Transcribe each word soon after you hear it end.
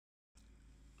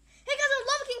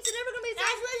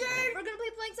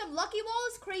have lucky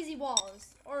walls, crazy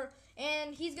walls,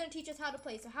 and he's gonna teach us how to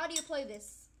play. So how do you play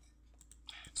this?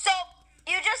 So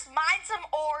you just mine some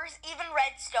ores, even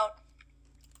redstone,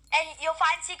 and you'll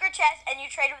find secret chests, and you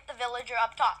trade with the villager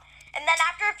up top. And then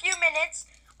after a few minutes,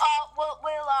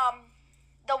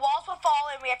 the walls will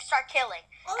fall, and we have to start killing.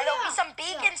 Oh, and there'll be some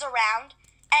beacons around,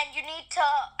 and you need to,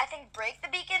 I think, break the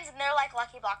beacons, and they're like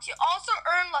lucky blocks. You also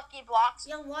earn lucky blocks.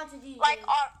 Yeah, what did you Like do?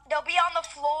 they'll be on the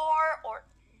floor or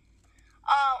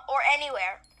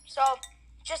anywhere. So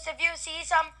just if you see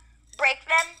some, break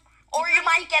them, or you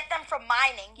might get them from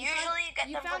mining. Usually you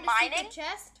get them from mining. Secret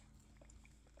chest?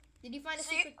 Did you find a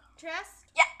secret chest?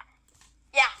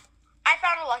 Yeah. I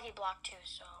found a lucky block too.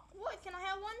 So what? Can I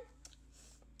have one?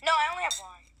 no, I only have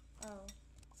one. Oh.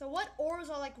 So what ores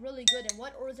are like really good and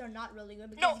what ores are not really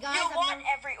good? No, Because you want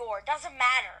every ore. Doesn't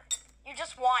matter. You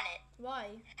just want it. Why?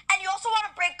 And you also want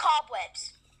to break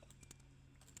cobwebs.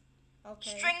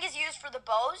 Okay. String is used for the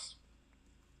bows.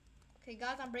 Okay,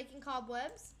 guys, I'm breaking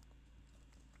cobwebs.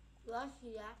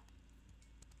 Lucky, yeah.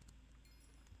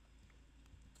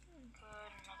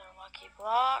 Good, another lucky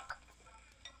block.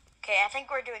 Okay, I think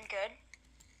we're doing good.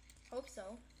 Hope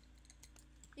so.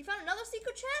 You found another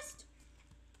secret chest?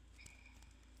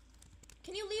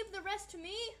 Can you leave the rest to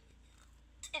me?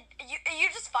 You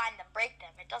just find them, break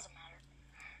them. It doesn't matter.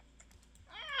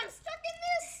 I'm stuck in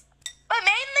this. But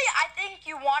mainly, I think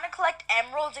you want to collect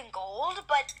emeralds and gold,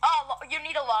 but you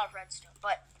need a lot of redstone.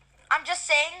 But I'm just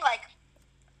saying, like,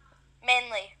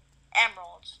 mainly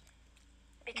emeralds,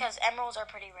 because emeralds are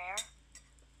pretty rare.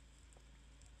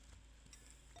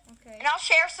 Okay. And I'll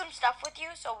share some stuff with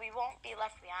you, so we won't be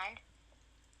left behind.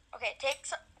 Okay,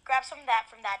 grab some of that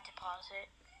from that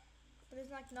deposit. But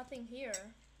there's like nothing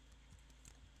here.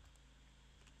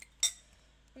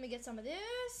 Let me get some of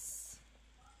this.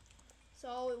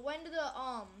 So when did the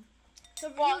so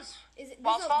for you,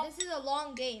 this is a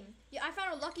long game. Yeah, I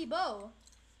found a lucky bow.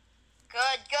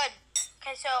 Good.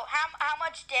 Okay, so how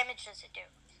much damage does it do?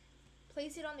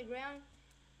 Place it on the ground.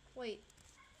 Wait.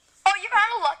 Oh, you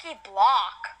found a lucky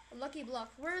block. A lucky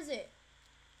block. Where is it?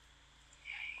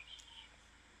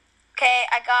 Okay,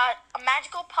 I got a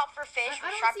magical puffer fish. I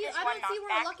don't see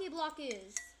where a lucky block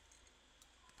is.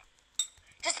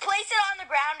 Just place it on the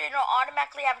ground and it'll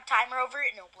automatically have a timer over it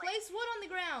and it'll blink. Place what on the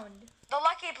ground? The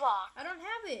lucky block. I don't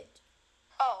have it.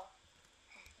 Oh.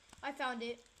 I found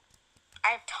it. I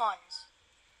have tons.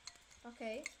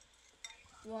 Okay.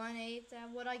 1, 8,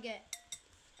 what'd I get?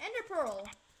 Ender pearl.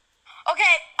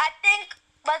 Okay, I think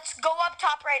let's go up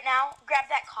top right now. Grab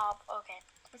that cob. Okay.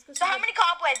 Let's go. So how many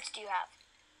cobwebs do you have?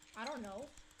 I don't know.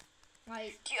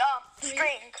 Like do you,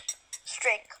 string.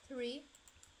 3.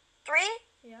 3?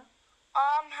 Yeah.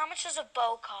 How much does a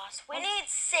bow cost? We need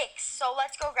 6, so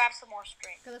let's go grab some more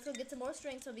string. Okay, let's go get some more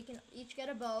string so we can each get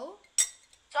a bow.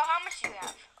 So how much do you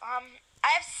have? I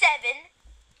have 7.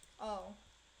 Oh,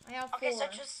 I have 4. Okay,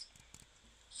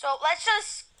 so let's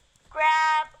just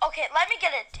grab. Okay, let me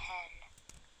get a 10.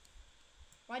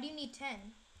 Why do you need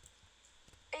 10?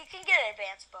 You can get an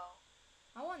advanced bow.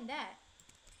 I want that.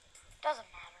 Doesn't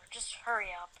matter. Just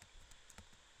hurry up.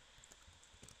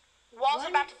 Walls are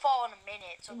about to fall in a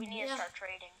minute, so we need to start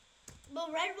trading. But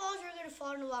red walls are going to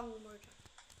fall in a long more time.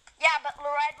 Yeah, but the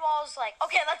red walls, like...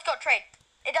 Okay, let's go trade.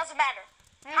 It doesn't matter.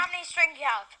 How many string do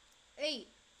you have? 8.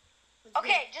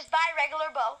 Okay, just buy a regular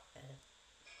bow.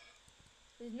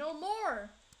 There's no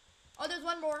more. Oh, there's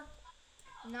one more.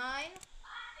 9.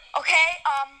 Okay,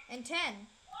 and 10.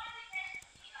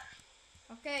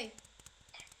 Okay.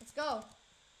 Let's go.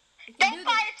 Don't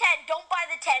buy the 10. Don't buy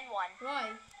the 10 one.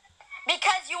 Why?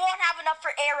 Because you won't have enough for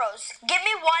arrows. Give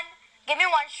me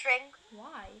one string.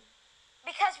 Why?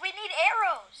 Because we need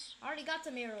arrows. I already got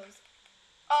some arrows.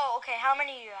 Oh, okay. How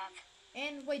many do you have?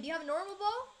 And wait, do you have a normal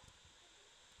bow?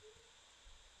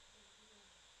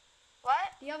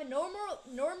 What? Do you have a normal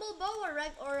bow or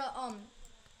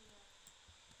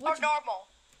Or normal.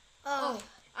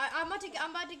 I'm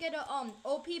about to get a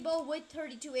OP bow with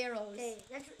 32 arrows. Okay,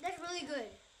 that's really good.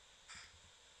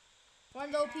 One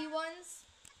of the OP ones.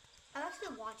 I'll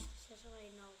actually watch this, that's what I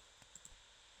know.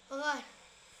 Hold on.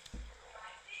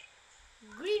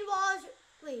 Green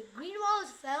walls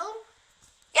fell?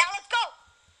 Yeah, let's go.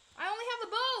 I only have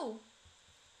a bow.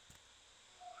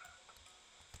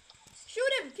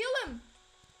 Shoot him, kill him.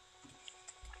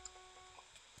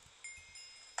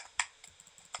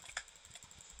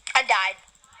 I died.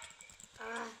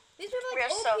 These are like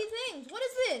OP things. What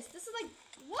is this? This is like,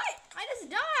 what? I just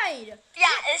died.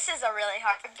 Yeah, this is a really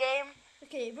hard game.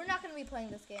 Okay, we're not going to be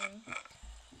playing this game.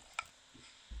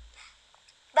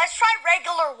 Let's try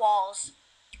regular walls.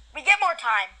 We get more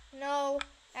time. No.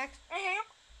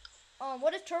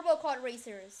 What is Turbo Quad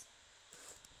Racers?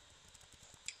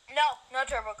 No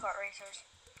turbo kart racers.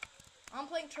 I'm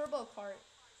playing turbo kart.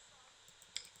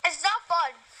 It's not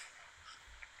fun.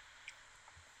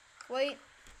 Wait.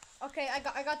 Okay, I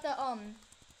got the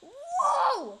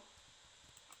Whoa!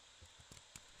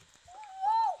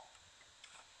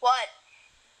 What?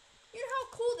 You know how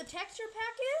cool the texture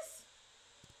pack is?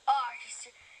 Oh,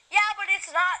 yeah, but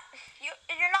it's not.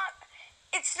 You're not.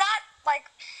 It's not like.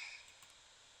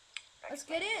 Let's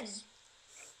get in.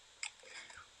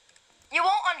 You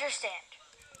won't understand.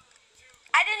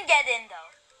 I didn't get in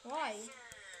though. Why?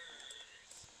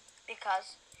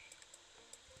 Because.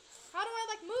 How do I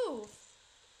like move?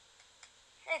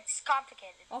 It's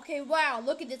complicated. Okay, wow,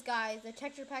 look at this, guys. The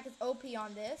texture pack is OP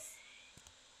on this.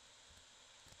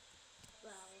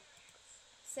 Wow.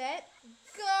 Set,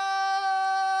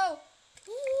 go!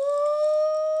 Woo!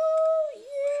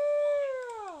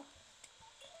 Yeah!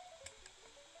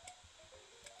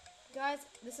 Guys,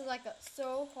 this is like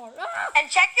so hard. Ah! And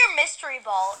check your mystery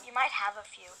vault. You might have a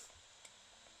few.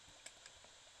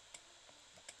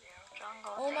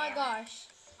 Jungle Oh my fan. gosh.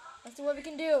 Let's see what we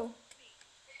can do.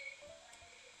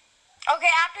 Okay,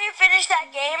 after you finish that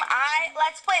game,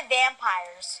 let's play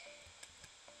vampires.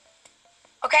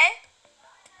 Okay?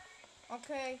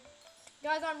 Okay.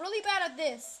 Guys, I'm really bad at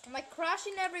this. I'm like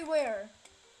crashing everywhere.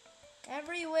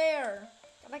 Everywhere.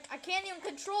 Like, I can't even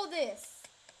control this.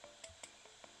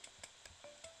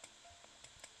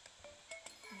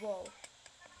 Whoa.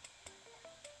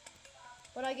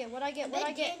 What'd I get? What'd I get? What'd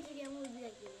I get?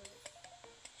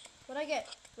 What'd I get?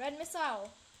 Red missile.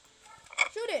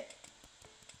 Shoot it.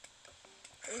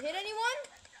 Did it hit anyone?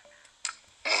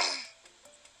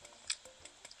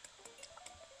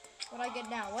 What'd I get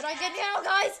now? What'd I get now,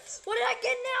 guys? What did I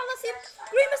get now? Let's see.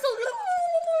 Green missile.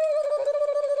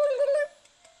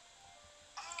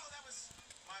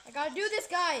 I gotta do this,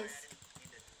 guys.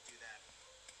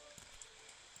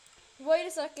 Wait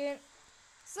a second.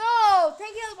 So,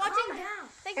 thank you for watching.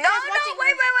 Thank you No, guys for watching.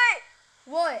 wait.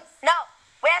 What? No,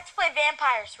 we have to play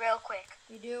vampires real quick.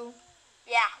 You do?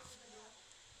 Yeah.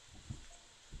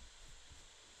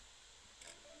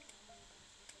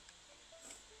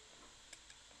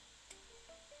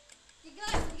 You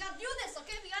guys, we gotta do this,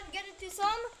 okay? We gotta get into some.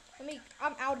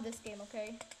 I'm out of this game,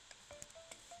 okay?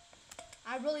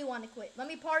 I really want to quit. Let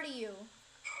me party you.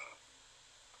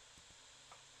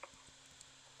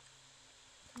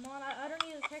 Come on, I don't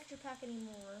need a texture pack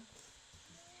anymore.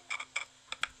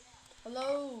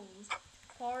 Hello.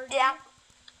 Party. Yeah.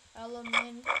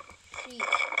 Element sheet.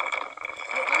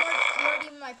 Wait, I'm already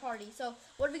in my party. So,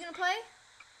 what are we gonna play?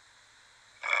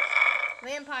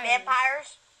 Vampires.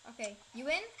 Vampires. Okay, you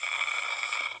in?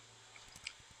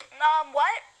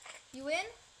 What? You in?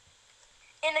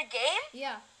 In a game?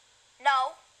 Yeah.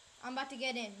 No. I'm about to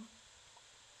get in.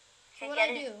 So Okay, what get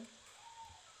do I in. do?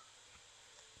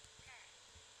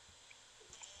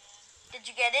 Did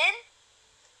you get in?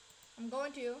 I'm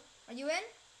going to. Are you in?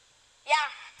 Yeah,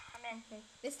 I'm in. Okay.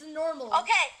 This is normal.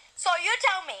 Okay, so you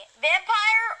tell me,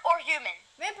 vampire or human?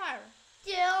 Vampire.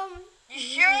 You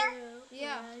sure?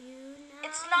 Yeah.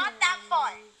 It's not that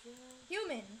fun.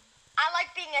 Human. I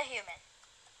like being a human.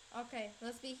 Okay,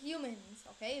 let's be humans,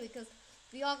 okay? Because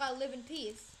we all gotta live in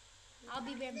peace. I'll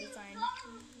be vampire sign.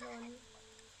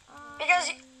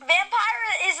 Because vampire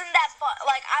isn't that fun.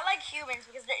 Like, I like humans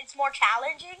because it's more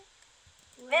challenging.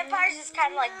 Vampires is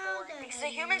kind of like boring because the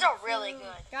humans are really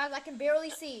good. Guys, I can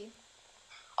barely see.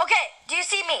 Okay, do you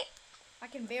see me? I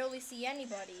can barely see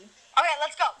anybody. Okay,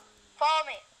 let's go. Follow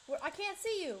me. I can't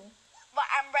see you. But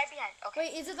I'm right behind.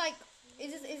 Okay. Wait, is it like,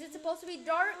 is it supposed to be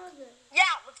dark?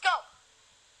 Yeah, let's go.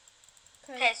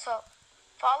 Okay, so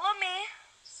follow me.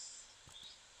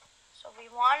 So we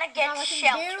want to get Now, I can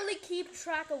shelter. barely keep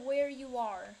track of where you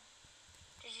are.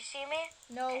 Did you see me?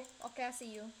 No. Okay, I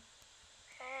see you.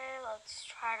 Okay, let's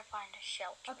try to find a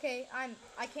shelter. Okay,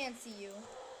 I can't see you.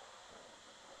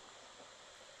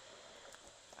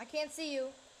 I can't see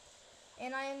you.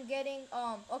 And I am getting,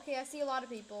 okay, I see a lot of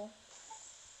people.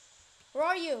 Where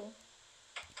are you?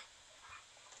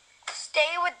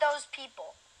 Stay with those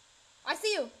people. I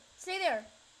see you. Stay there.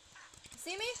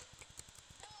 See me?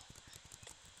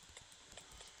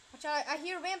 Watch out, I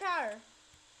hear a vampire.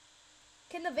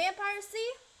 Can the vampires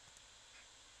see?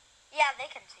 Yeah, they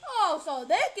can see. Oh, so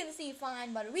they can see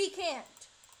fine, but we can't.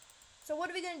 So what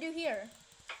are we gonna do here?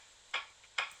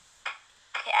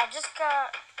 Okay, I just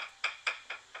got...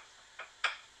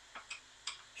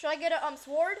 Should I get a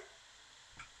sword?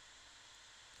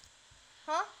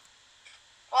 Huh?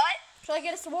 What? Should I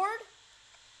get a sword?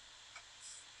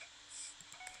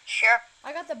 Sure.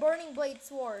 I got the burning blade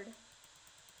sword.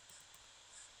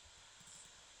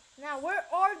 Now, where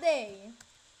are they?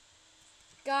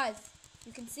 Guys,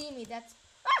 you can see me. That's...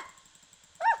 Ah!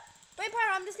 Wait,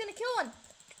 Pyro, I'm just gonna kill him.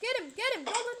 Get him,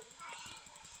 Golden.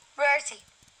 Where is he?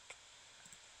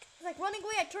 He's like running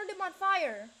away. I turned him on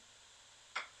fire.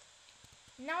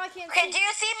 Now I can't see. Okay, do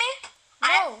you see me? No.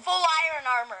 I have full iron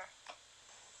armor.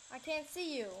 I can't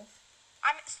see you.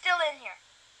 I'm still in here.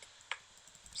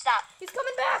 Stop. He's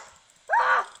coming back.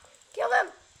 Ah! Kill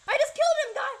him. I just killed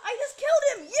him, guy. I just killed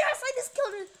him. Yes, I just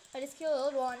killed him. I just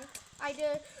killed one. I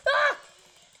did. Ah!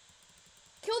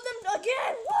 Killed him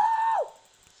again. Woo!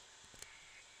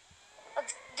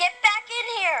 Let's get back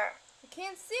in here. I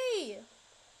can't see.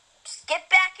 Just get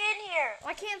back in here.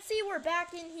 I can't see where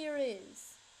back in here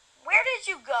is. Where did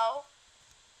you go?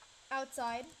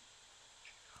 Outside.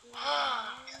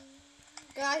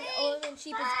 Guys, and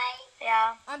sheep is.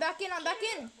 Yeah. I'm back in. Something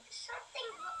wrong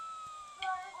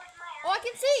with my Oh, I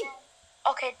can see.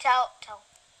 Okay, tell.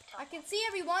 I can see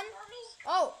everyone.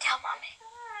 Oh, Tell mommy.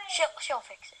 She'll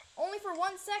fix it. only for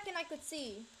 1 second I could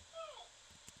see.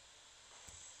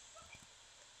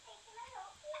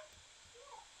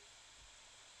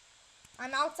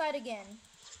 I'm outside again.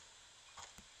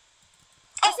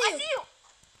 Oh, see I you. see you.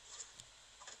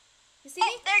 You see Oh,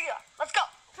 me? there you are. Let's go.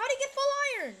 How'd he get full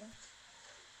iron?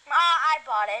 I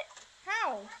bought it.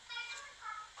 How?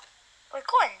 With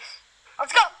coins.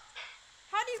 Let's go.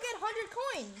 How do you get 100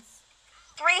 coins?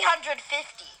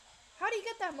 350. How do you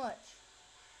get that much?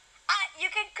 You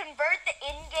can convert the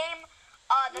in-game,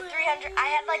 the 300. I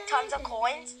had like tons of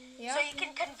coins, Yeah. so you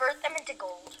can convert them into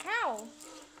gold. How?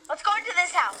 Let's go into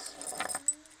this house.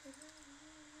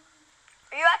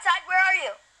 Are you outside? Where are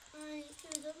you?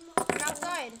 I'm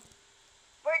outside.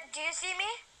 Where? Do you see me?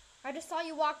 I just saw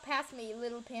you walk past me,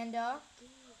 little panda.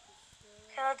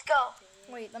 Okay, let's go.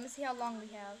 Wait, let me see how long we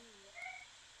have.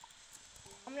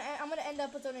 I'm gonna end the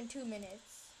episode in 2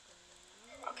 minutes.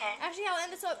 Okay. Actually, I'll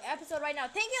end this episode right now.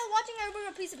 Thank you for watching,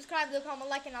 everyone. Please subscribe, leave a comment,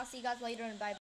 like, and I'll see you guys later, and bye.